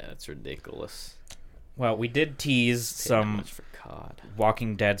 Yeah, it's ridiculous. Well, we did tease Pay that some much for COD.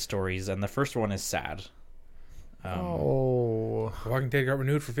 Walking Dead stories, and the first one is sad. Oh. Walking Dead got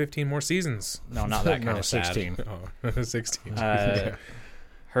renewed for 15 more seasons. No, not that kind No, of sad. 16. Oh, 16. Uh,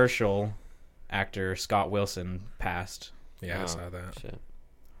 Herschel actor Scott Wilson passed, Yeah, I Oh, saw that. Shit.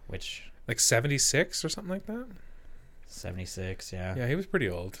 which Like 76 or something like that. 76, yeah. Yeah, he was pretty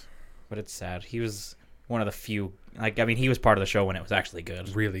old. But it's sad. He was one of the few. Like, I mean, he was part of the show when it was actually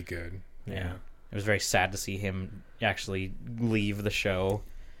good. Really good. Yeah. It was very sad to see him actually leave the show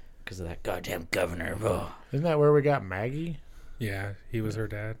because of that goddamn governor. Ugh. Isn't that where we got Maggie? Yeah, he was her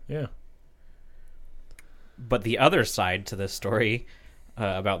dad. Yeah. But the other side to this story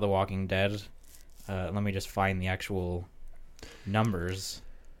about The Walking Dead, let me just find the actual numbers.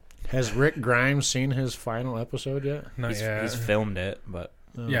 Has Rick Grimes seen his final episode yet? Not yet. He's filmed it, but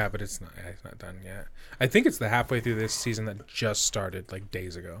Oh. Yeah, but it's not done yet. I think it's the halfway through this season that just started like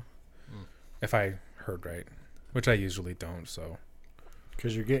days ago. If I heard right, which I usually don't, so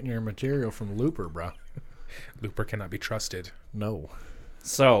Because you're getting your material from Looper, bro. Looper cannot be trusted. No.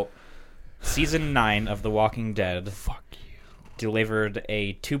 so season 9 of The Walking Dead delivered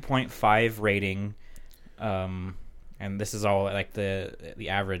a 2.5 rating, and this is all like the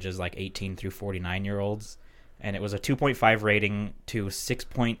average is like 18 through 49 year olds, and it was a 2.5 rating to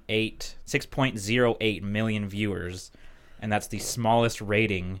 6.08 million viewers, and that's the smallest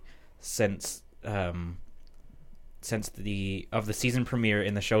rating since the season premiere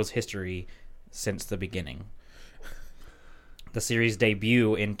in the show's history since the beginning. The series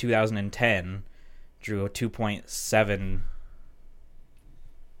debut in 2010 drew a 2.7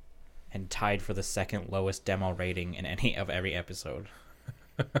 and tied for the second lowest demo rating in any of every episode.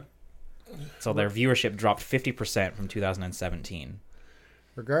 So their viewership dropped 50% from 2017.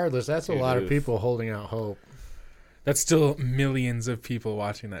 Regardless, that's a Good lot of oof. people holding out hope. That's still millions of people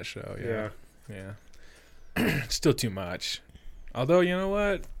watching that show. Yeah. Still too much. Although, you know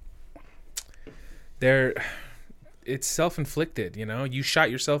what? It's self-inflicted, you know? You shot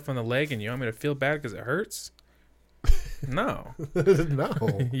yourself on the leg and you want me to feel bad because it hurts? No.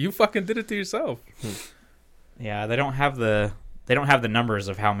 No. You fucking did it to yourself. Yeah, they don't have the numbers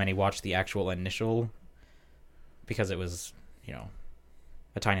of how many watched the actual initial, because it was, you know,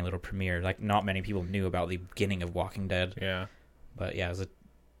 a tiny little premiere. Like, not many people knew about the beginning of Walking Dead. Yeah. But yeah,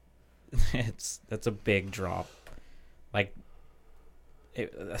 that's a big drop. Like,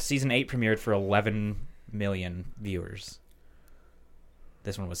 season 8 premiered for 11 million viewers.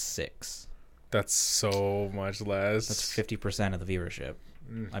 This one was 6. That's so much less. That's 50% of the viewership.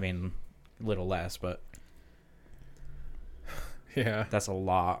 I mean, a little less, but Yeah. that's a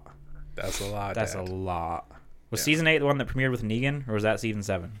lot. That's a lot. That's Dad. a lot. Was Yeah. season 8 the one that premiered with Negan, or was that season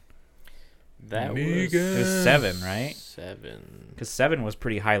 7? That Negan. It was 7, right? 7. Because 7 was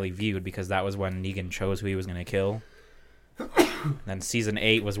pretty highly viewed because that was when Negan chose who he was going to kill. Then season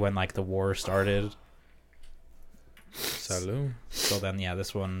 8 was when, like, the war started. Salud. So then, yeah,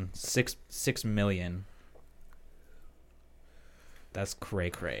 this one, 6 million. That's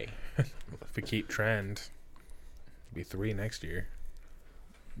cray-cray. If we keep trend, it'll be 3 next year.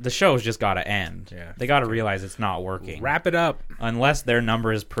 The show's just got to end. Yeah. They got to realize it's not working. Wrap it up. Unless their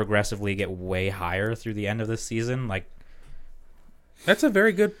numbers progressively get way higher through the end of this season. Like That's a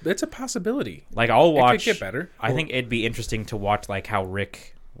very good. It's a possibility. I'll watch. It could get better. I think it'd be interesting to watch, like, how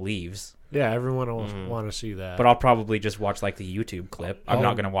Rick leaves. Yeah, everyone will want to see that. But I'll probably just watch, like, the YouTube clip. I'm Oh.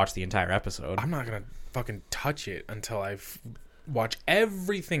 not going to watch the entire episode. I'm not gonna fucking touch it until I watch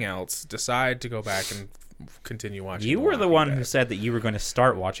everything else. Decide to go back and continue watching. You were the Walking one Dead. who said that you were going to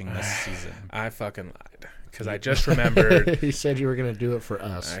start watching this season. I fucking lied because I just remembered. He said you were going to do it for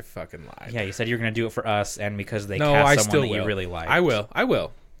us. I fucking lied. Yeah, you said you were going to do it for us, and because they No, cast I someone still that will. you really like. I will.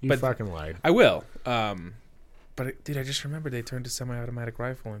 You but- fucking lied. I will. But dude, I just remembered they turned a semi-automatic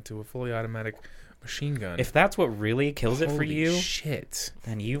rifle into a fully automatic machine gun. If that's what really kills it for Holy you, shit.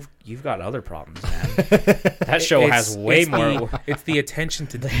 then you've got other problems, man. That show has way more. It's the attention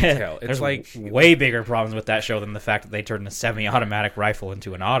to detail. It's There's like way bigger problems with that show than the fact that they turned a semi-automatic rifle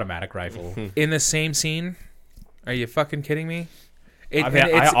into an automatic rifle. in the same scene. Are you fucking kidding me? I mean,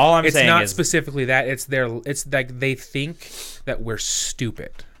 all I'm it's saying not is- specifically that. It's like they think that we're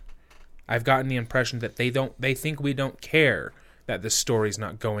stupid. I've gotten the impression that they think we don't care that this story's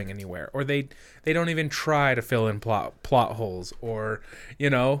not going anywhere, or they don't even try to fill in plot holes, or you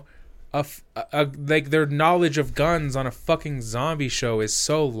know, like their knowledge of guns on a fucking zombie show is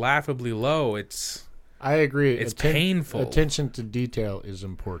so laughably low. I agree. It's painful. Attention to detail is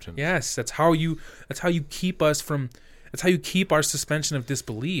important. Yes, that's how you keep us from. That's how you keep our suspension of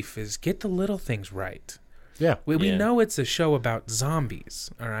disbelief. Is get the little things right. Yeah. We Yeah. know it's a show about zombies,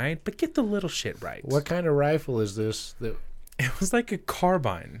 all right, but get the little shit right. What kind of rifle is this? That It was like a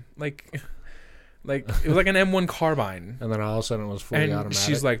carbine, like it was like an M1 carbine, and then all of a sudden it was fully and automatic.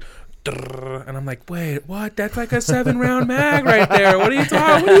 she's like, And I'm like, wait, what? That's like a 7-round mag right there. What are you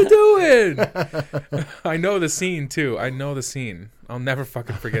talking? What are you doing? I know the scene too. I know the scene. I'll never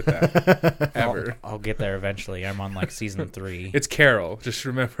fucking forget that ever. I'll get there eventually. I'm on like season 3. It's Carol. Just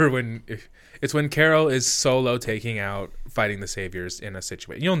remember it's when Carol is solo fighting the saviors in a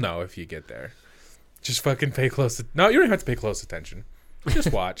situation. You'll know if you get there. Just fucking pay close. No, you don't have to pay close attention.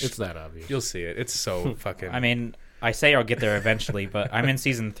 Just watch. It's that obvious. You'll see it. It's so fucking. I mean, I say I'll get there eventually, but I'm in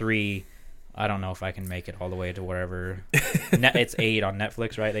season 3. I don't know if I can make it all the way to wherever. It's 8 on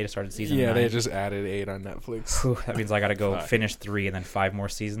Netflix, right? They just started season 9. they just added 8 on Netflix. Whew, that means I got to go Fuck. finish 3 and then 5 more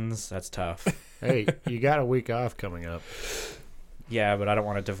seasons. That's tough. Hey, you got a week off coming up. Yeah, but I don't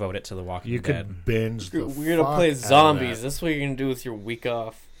want to devote it to The Walking You Dead. could binge the We're gonna fuck play out of zombies. that. That's what you're gonna do with your week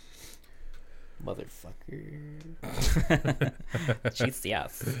off, motherfucker. Jeez,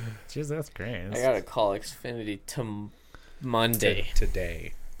 yes. Jeez, that's great. I gotta call Xfinity Monday.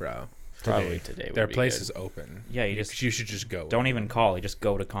 Today, bro. Probably today. would Their be place good. is open. Yeah, you should just go. Don't even call. You just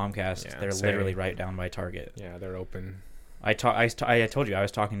go to Comcast. Yeah, They're say- literally right down by Target. Yeah, they're open. I told you I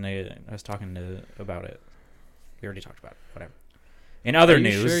was talking to about it. We already talked about it. Whatever. In other Are you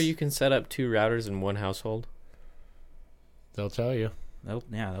news, sure you can set up 2 routers in one household? They'll tell you. they'll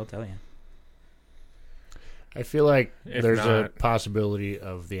tell you. I feel like If there's a not- possibility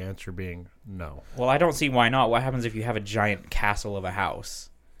of the answer being no. Well, I don't see why not. What happens if you have a giant castle of a house?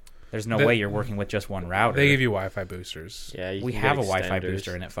 There's no The- way you're working with just one router. They give you Wi-Fi boosters. Yeah, you we can have a get Wi-Fi extenders.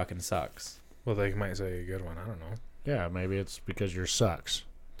 booster and it fucking sucks. Well, they might say a good one. I don't know. Yeah, maybe it's because yours sucks.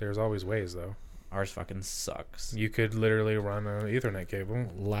 There's always ways, though. Ours fucking sucks. You could literally run an Ethernet cable.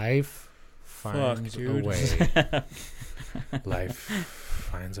 Life finds a dude. way. Life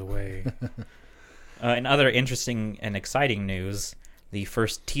finds a way. In other interesting and exciting news, the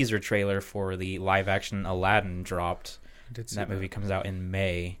first teaser trailer for the live-action Aladdin dropped. I did see That movie comes out in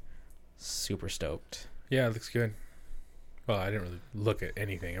May. Super stoked. Yeah, it looks good. Well, I didn't really look at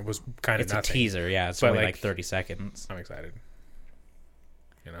anything. It was kind of It's nothing. a teaser, yeah. It's But, only like- like 30 seconds. I'm excited.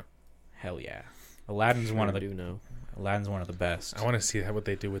 You know, Hell yeah. Aladdin's one of the do know. Aladdin's one of the best. I want to see what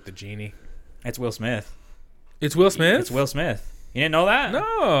they do with the genie. It's Will Smith. It's Will Smith. It's Will Smith. You didn't know that? No.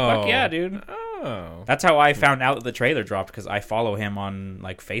 Fuck yeah, dude. Oh. That's how I found out that the trailer dropped, because I follow him on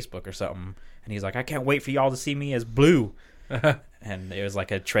like Facebook or something, and he's like, "I can't wait for y'all to see me as Blue." And it was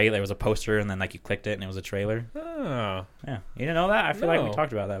like a trailer. It was a poster, and then like you clicked it, and it was a trailer. Oh. Yeah, you didn't know that? I feel like we No.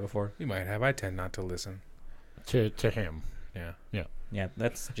 talked about that before. You might have. I tend not to listen. to him. Yeah. Yeah,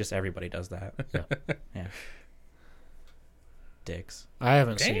 that's just everybody does that. Yeah. Yeah. Dicks. I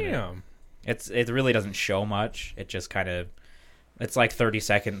haven't seen it. Damn. It really doesn't show much. It just kind of, it's like 30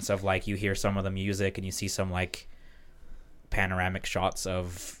 seconds of like you hear some of the music and you see some like panoramic shots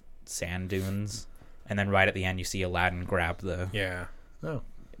of sand dunes, and then right at the end you see Aladdin grab the Yeah. Oh.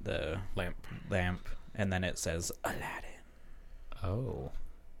 Lamp. and then it says Aladdin. Oh.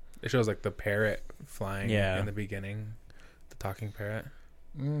 It shows like the parrot flying Yeah. in the beginning. The talking parrot.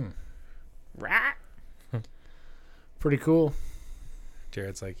 Mm. Right. Pretty cool.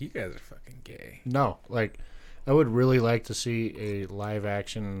 Jared's like, you guys are fucking gay. No, like, I would really like to see a live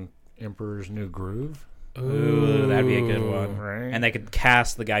action Emperor's New Groove. Ooh, that'd be a good one. Right. And they could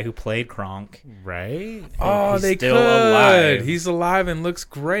cast the guy who played Kronk. Right? Oh, He's they still could. alive. He's alive and looks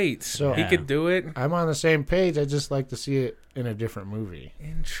great. So- he Yeah. could do it. I'm on the same page. I just like to see it in a different movie.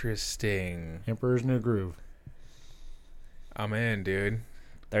 Interesting. Emperor's New Groove. I'm in, dude.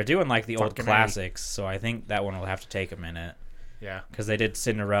 They're doing like the old Fucking A. classics, so I think that one will have to take a minute. Yeah. Because they did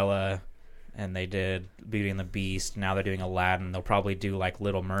Cinderella and they did Beauty and the Beast. Now they're doing Aladdin. They'll probably do like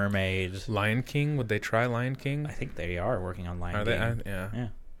Little Mermaid. Lion King. Would they try Lion King? I think they are working on Lion Are King. they? Yeah. Yeah.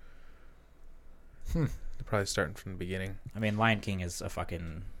 They're probably starting from the beginning. I mean, Lion King is a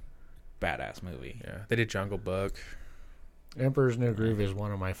fucking badass movie. Yeah. They did Jungle Book. Emperor's New Groove is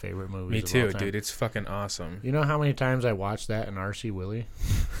one of my favorite movies. Me of all too, time. dude. It's fucking awesome. You know how many times I watched that in RC Willie?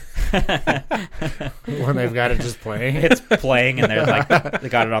 When they've got it just playing? It's playing and they're like, they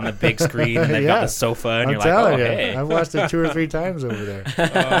got it on the big screen and they've got Yeah. the sofa and I'm you're like, telling oh, you, hey. I've watched it 2 or 3 times over there. Oh,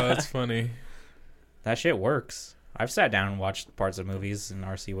 that's funny. That shit works. I've sat down and watched parts of movies in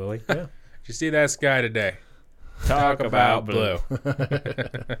RC Willie. Did you see that sky today? Talk about blue.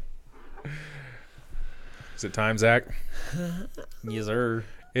 Is it time, Zach? Yes, sir.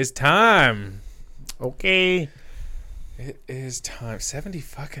 It's time. Okay. It is time. 70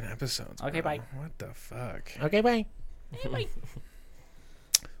 fucking episodes. Okay, bro. bye. What the fuck? Okay, bye.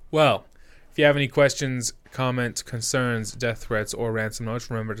 Well, if you have any questions, comments, concerns, death threats, or ransom notes,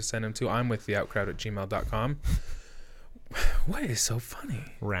 remember to send them to imwiththeoutcrowd@gmail.com. What is so funny?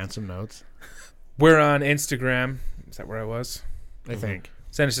 Ransom notes, We're on Instagram. Is that where I was? I think.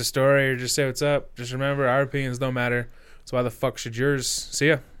 Send us a story or just say what's up. Just remember, our opinions don't matter. So why the fuck should yours? See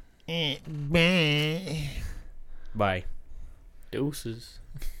ya. Bye. Doses.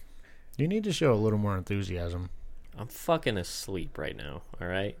 You need to show a little more enthusiasm. I'm fucking asleep right now,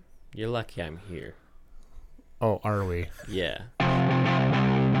 alright? You're lucky I'm here. Oh, are we? Yeah.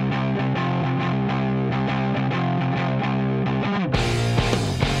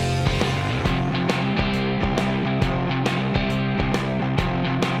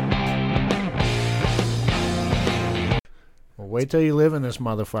 Well, wait till you live in this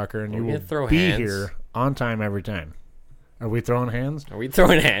motherfucker and Are you we will gonna throw be hands? here on time every time. Are we throwing hands? Are we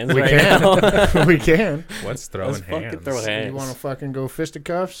throwing hands We right can. now? We can. What's throwing Let's fucking hands? throw hands. You want to fucking go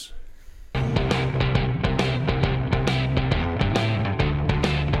fisticuffs?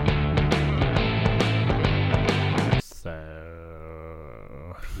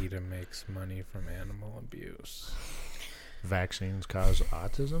 So, PETA makes money from animal abuse. vaccines cause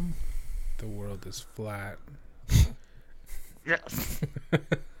autism? The world is flat. Yes.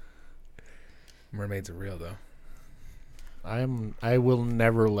 Mermaids are real, though. I will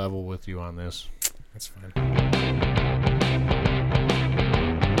never level with you on this. That's fine.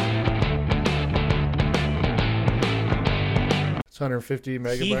 It's 150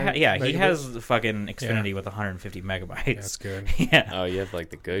 megabytes. He has the fucking Xfinity with 150 megabytes. That's good. Yeah. Oh, you have like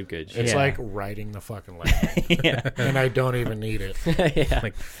the good shit. It's Yeah. like writing the fucking letter. Yeah. And I don't even need it. Yeah.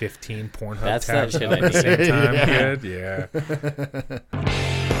 Like 15 Pornhub That's that tabs shit at I the same need. time. Yeah. Good, yeah.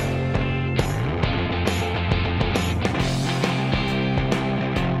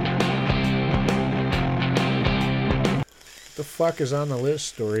 The fuck is on the list,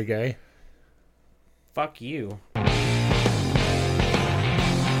 story guy? Fuck you.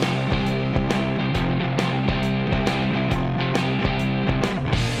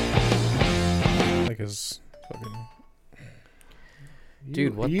 Like his fucking.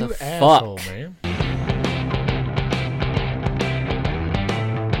 Dude, what you the asshole, fuck? man.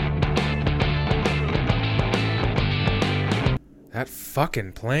 That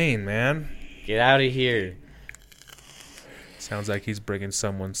fucking plane, man. Get out of here. Sounds like he's bringing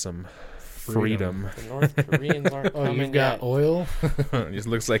someone some freedom. The North Koreans aren't Oh, coming you've got yet. oil? It just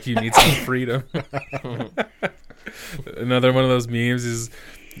looks like you need some freedom. Another one of those memes is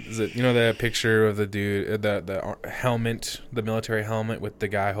it, you know, the picture of the dude, the helmet, the military helmet with the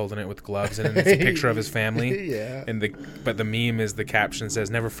guy holding it with gloves, and it's a picture of his family. Yeah. And but the meme is, the caption says,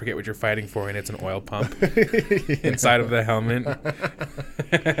 "Never forget what you're fighting for," and it's an oil pump inside of the helmet.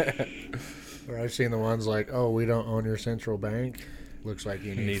 Or I've seen the ones like, oh, we don't own your central bank. Looks like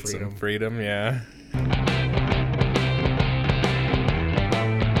you need freedom. Some freedom, yeah.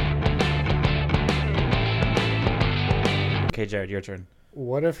 Okay, Jared, your turn.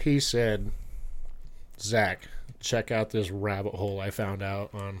 What if he said, Zach, check out this rabbit hole I found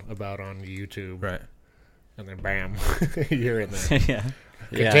out about on YouTube. Right. And then bam, you're in there. Yeah.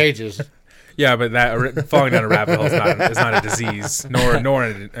 Contagious. Yeah, but that falling down a rabbit hole is not a disease, nor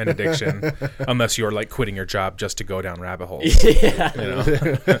an addiction, unless you're like quitting your job just to go down rabbit holes. Yeah. You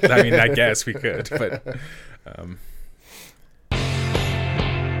know? I mean, I guess we could, but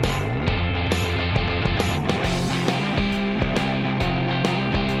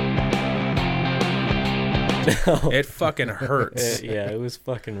it fucking hurts. Yeah, it was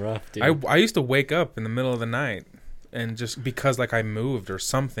fucking rough, dude. I used to wake up in the middle of the night, and just because like I moved or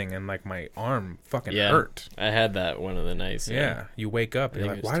something, and like my arm fucking hurt. I had that one of the nights. Yeah, you wake up, I and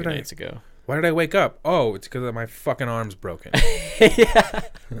think you're it like, was 2 nights ago. why did I wake up? Oh, it's because my fucking arm's broken. Yeah.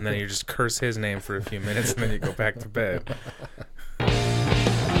 And then you just curse his name for a few minutes, and then you go back to bed.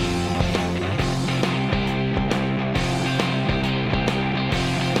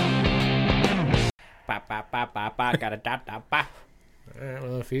 Ba, ba, ba, ba, ba, gotta da, da, ba.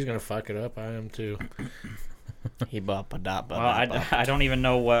 Well, if he's going to fuck it up, I am too. He bop a dot. Well, I don't even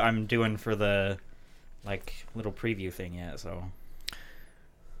know what I'm doing for the like little preview thing yet, so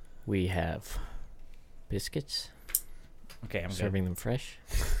We have biscuits. okay, I'm good. Serving them fresh.